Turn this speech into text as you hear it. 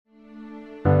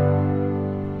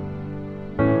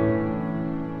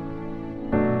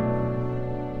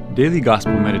Daily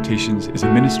Gospel Meditations is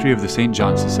a ministry of the St.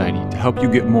 John Society to help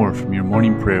you get more from your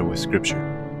morning prayer with Scripture.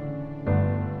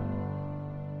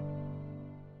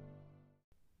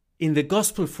 In the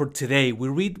Gospel for today, we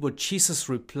read what Jesus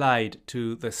replied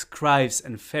to the scribes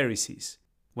and Pharisees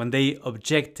when they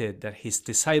objected that his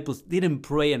disciples didn't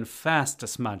pray and fast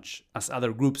as much as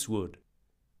other groups would.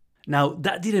 Now,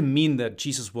 that didn't mean that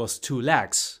Jesus was too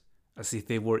lax, as if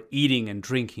they were eating and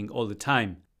drinking all the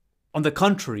time. On the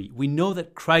contrary, we know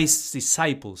that Christ's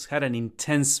disciples had an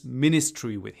intense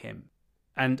ministry with him,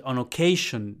 and on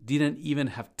occasion didn't even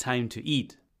have time to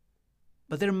eat.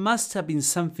 But there must have been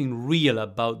something real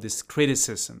about this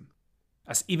criticism,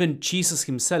 as even Jesus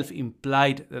himself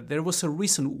implied that there was a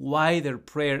reason why their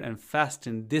prayer and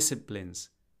fasting disciplines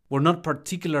were not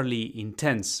particularly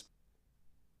intense,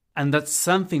 and that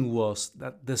something was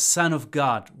that the Son of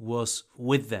God was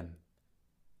with them.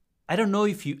 I don't know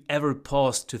if you ever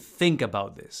paused to think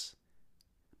about this,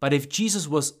 but if Jesus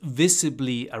was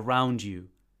visibly around you,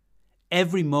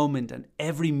 every moment and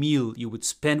every meal you would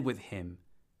spend with him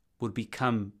would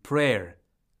become prayer.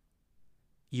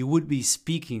 You would be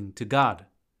speaking to God.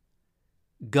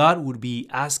 God would be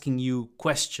asking you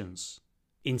questions,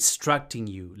 instructing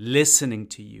you, listening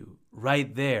to you,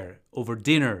 right there over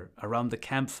dinner around the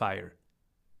campfire.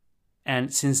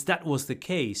 And since that was the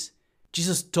case,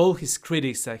 Jesus told his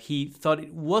critics that he thought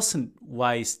it wasn't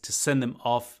wise to send them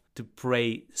off to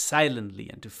pray silently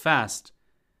and to fast,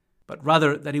 but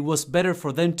rather that it was better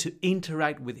for them to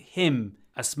interact with him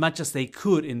as much as they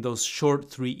could in those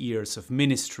short 3 years of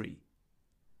ministry.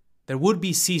 There would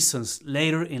be seasons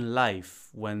later in life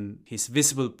when his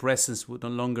visible presence would no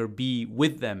longer be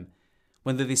with them,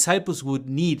 when the disciples would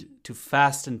need to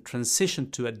fast and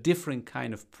transition to a different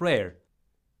kind of prayer.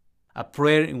 A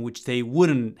prayer in which they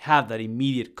wouldn't have that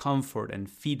immediate comfort and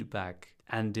feedback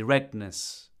and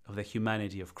directness of the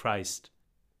humanity of Christ.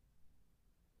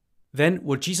 Then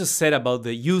what Jesus said about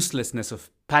the uselessness of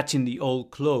patching the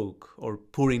old cloak or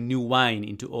pouring new wine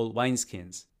into old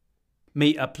wineskins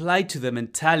may apply to the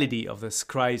mentality of the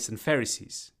scribes and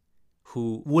Pharisees,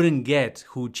 who wouldn't get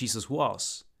who Jesus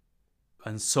was,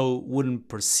 and so wouldn't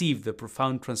perceive the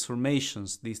profound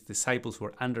transformations these disciples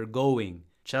were undergoing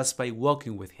just by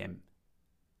walking with him.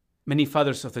 Many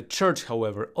fathers of the church,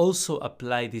 however, also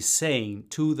apply this saying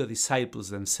to the disciples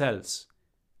themselves,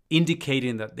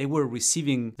 indicating that they were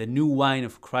receiving the new wine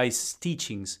of Christ's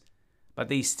teachings, but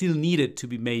they still needed to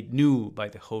be made new by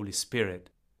the Holy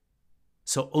Spirit.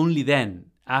 So only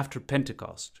then, after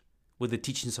Pentecost, would the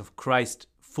teachings of Christ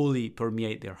fully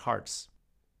permeate their hearts.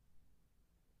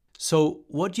 So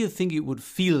what do you think it would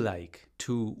feel like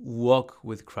to walk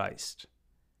with Christ?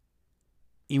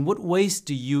 In what ways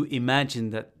do you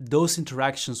imagine that those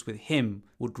interactions with him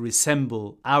would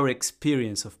resemble our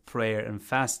experience of prayer and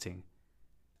fasting?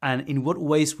 And in what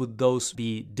ways would those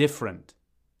be different?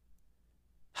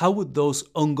 How would those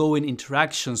ongoing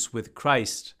interactions with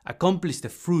Christ accomplish the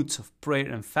fruits of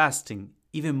prayer and fasting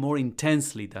even more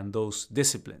intensely than those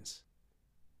disciplines?